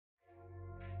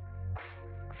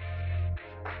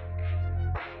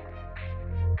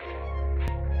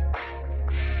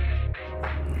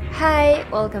Hi,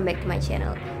 welcome back to my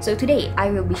channel. So today I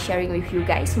will be sharing with you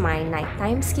guys my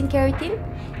nighttime skincare routine.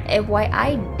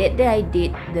 FYI, that day I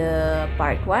did the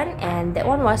part 1 and that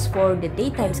one was for the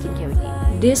daytime skincare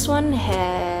routine. This one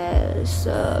has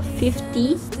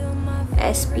 50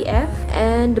 SPF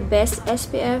and the best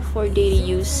SPF for daily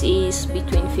use is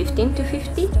between 15 to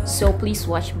 50. So please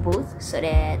watch both so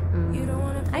that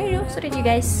I don't know, so that you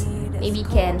guys maybe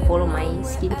can follow my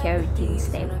skincare routine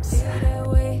steps.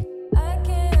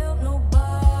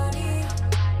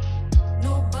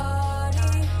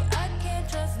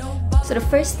 So the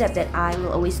first step that I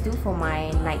will always do for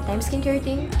my nighttime skincare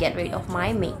routine, get rid of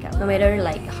my makeup. No matter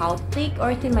like how thick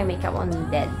or thin my makeup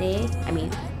on that day, I mean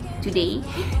today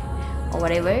or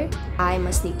whatever, I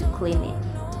must need to clean it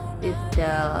with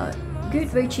the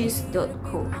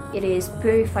goodvirtues.co. It is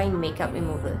purifying makeup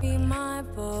remover.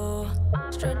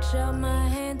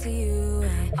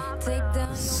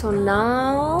 So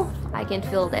now I can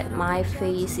feel that my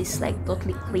face is like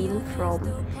totally clean from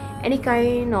any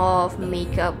kind of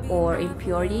makeup or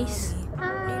impurities.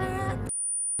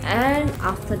 And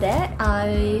after that,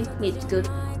 I need to go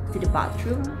to the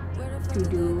bathroom to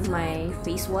do my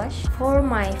face wash. For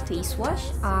my face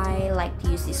wash, I like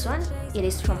to use this one. It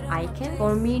is from Icon.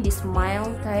 For me, this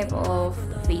mild type of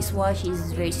face wash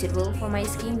is very suitable for my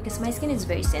skin because my skin is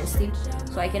very sensitive,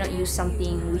 so I cannot use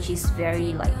something which is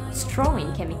very like strong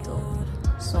in chemical.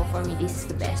 So for me, this is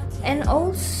the best. And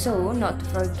also, not to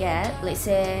forget, let's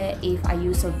say if I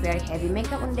use a very heavy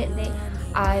makeup on that day,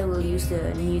 I will use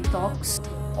the Nutox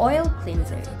oil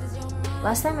cleanser.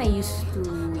 Last time I used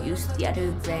to use the other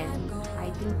brand,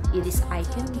 I think it is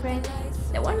Icon brand.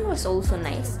 That one was also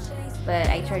nice, but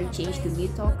I tried to change to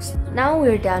Nutox. Now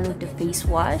we're done with the face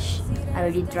wash. I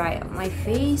already dried up my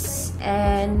face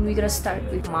and we're gonna start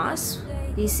with mask.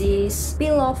 This is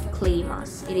Peel Off Clay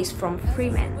Mask. It is from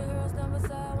Freeman.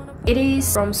 It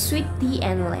is from Sweet Tea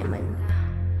and Lemon.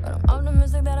 But I'm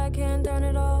optimistic that I can turn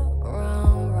it all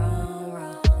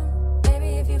around.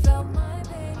 Maybe if you felt my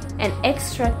pain. And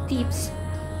extra tips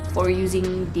for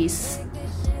using this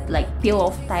like peel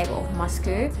off type of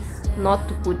mascara, not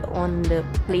to put on the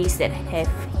place that have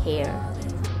hair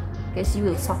because you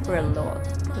will suffer a lot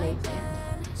later.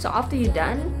 So after you're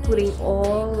done putting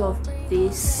all of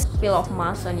this peel off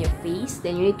mask on your face,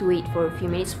 then you need to wait for a few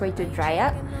minutes for it to dry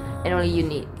up, and only you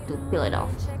need to peel it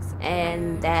off.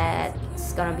 And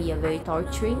that's gonna be a very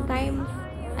torturing time.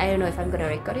 I don't know if I'm gonna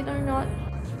record it or not.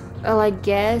 Well, I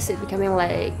guess it's becoming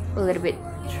like a little bit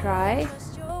dry.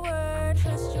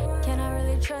 Can I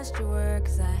really trust your word?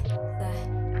 'Cause I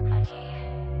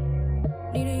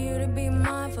needed you to be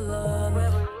mindful of.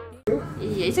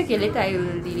 Yeah, it's okay. Later I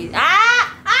will delete.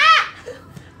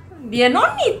 Dia no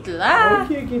need lah.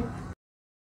 Okay.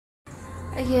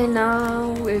 Okay,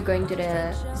 now we're going to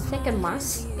the second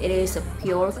mask. It is a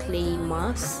pure clay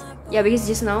mask. Yeah, because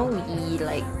just now we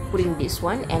like putting this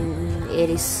one and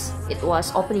it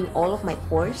was opening all of my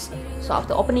pores. So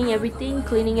after opening everything,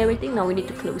 cleaning everything, now we need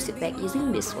to close it back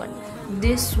using this one.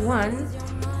 This one,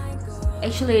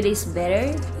 actually it is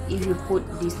better if you put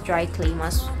this dry clay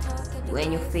mask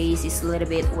when your face is a little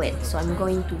bit wet. So I'm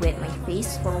going to wet my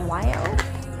face for a while.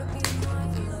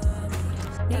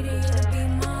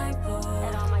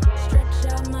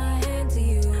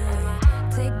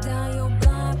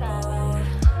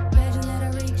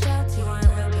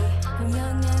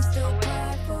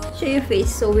 Show your face.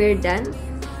 So we're done.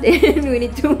 Then we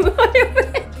need to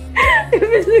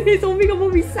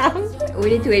we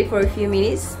need to wait for a few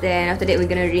minutes. Then after that we're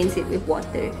gonna rinse it with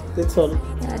water. That's all.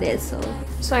 Yeah, that's all.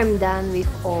 So I'm done with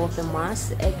all of the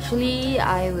masks. Actually,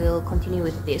 I will continue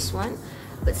with this one,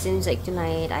 but since like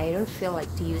tonight I don't feel like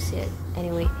to use it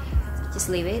anyway, just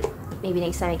leave it. Maybe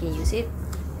next time I can use it.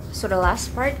 So the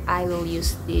last part, I will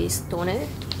use this toner,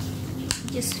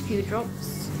 just a few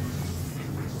drops.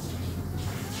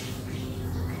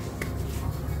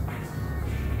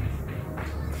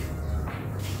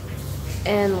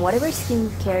 And whatever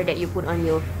skincare that you put on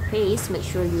your face, make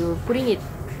sure you're putting it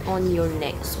on your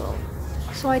neck as well.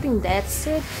 So I think that's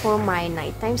it for my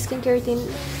nighttime skincare routine.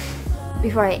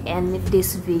 Before I end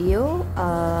this video,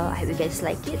 I hope you guys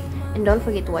like it, and don't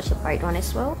forget to watch the part 1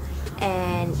 as well.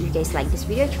 And if you guys like this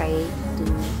video, try to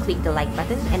click the like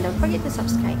button and don't forget to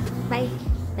subscribe. Bye.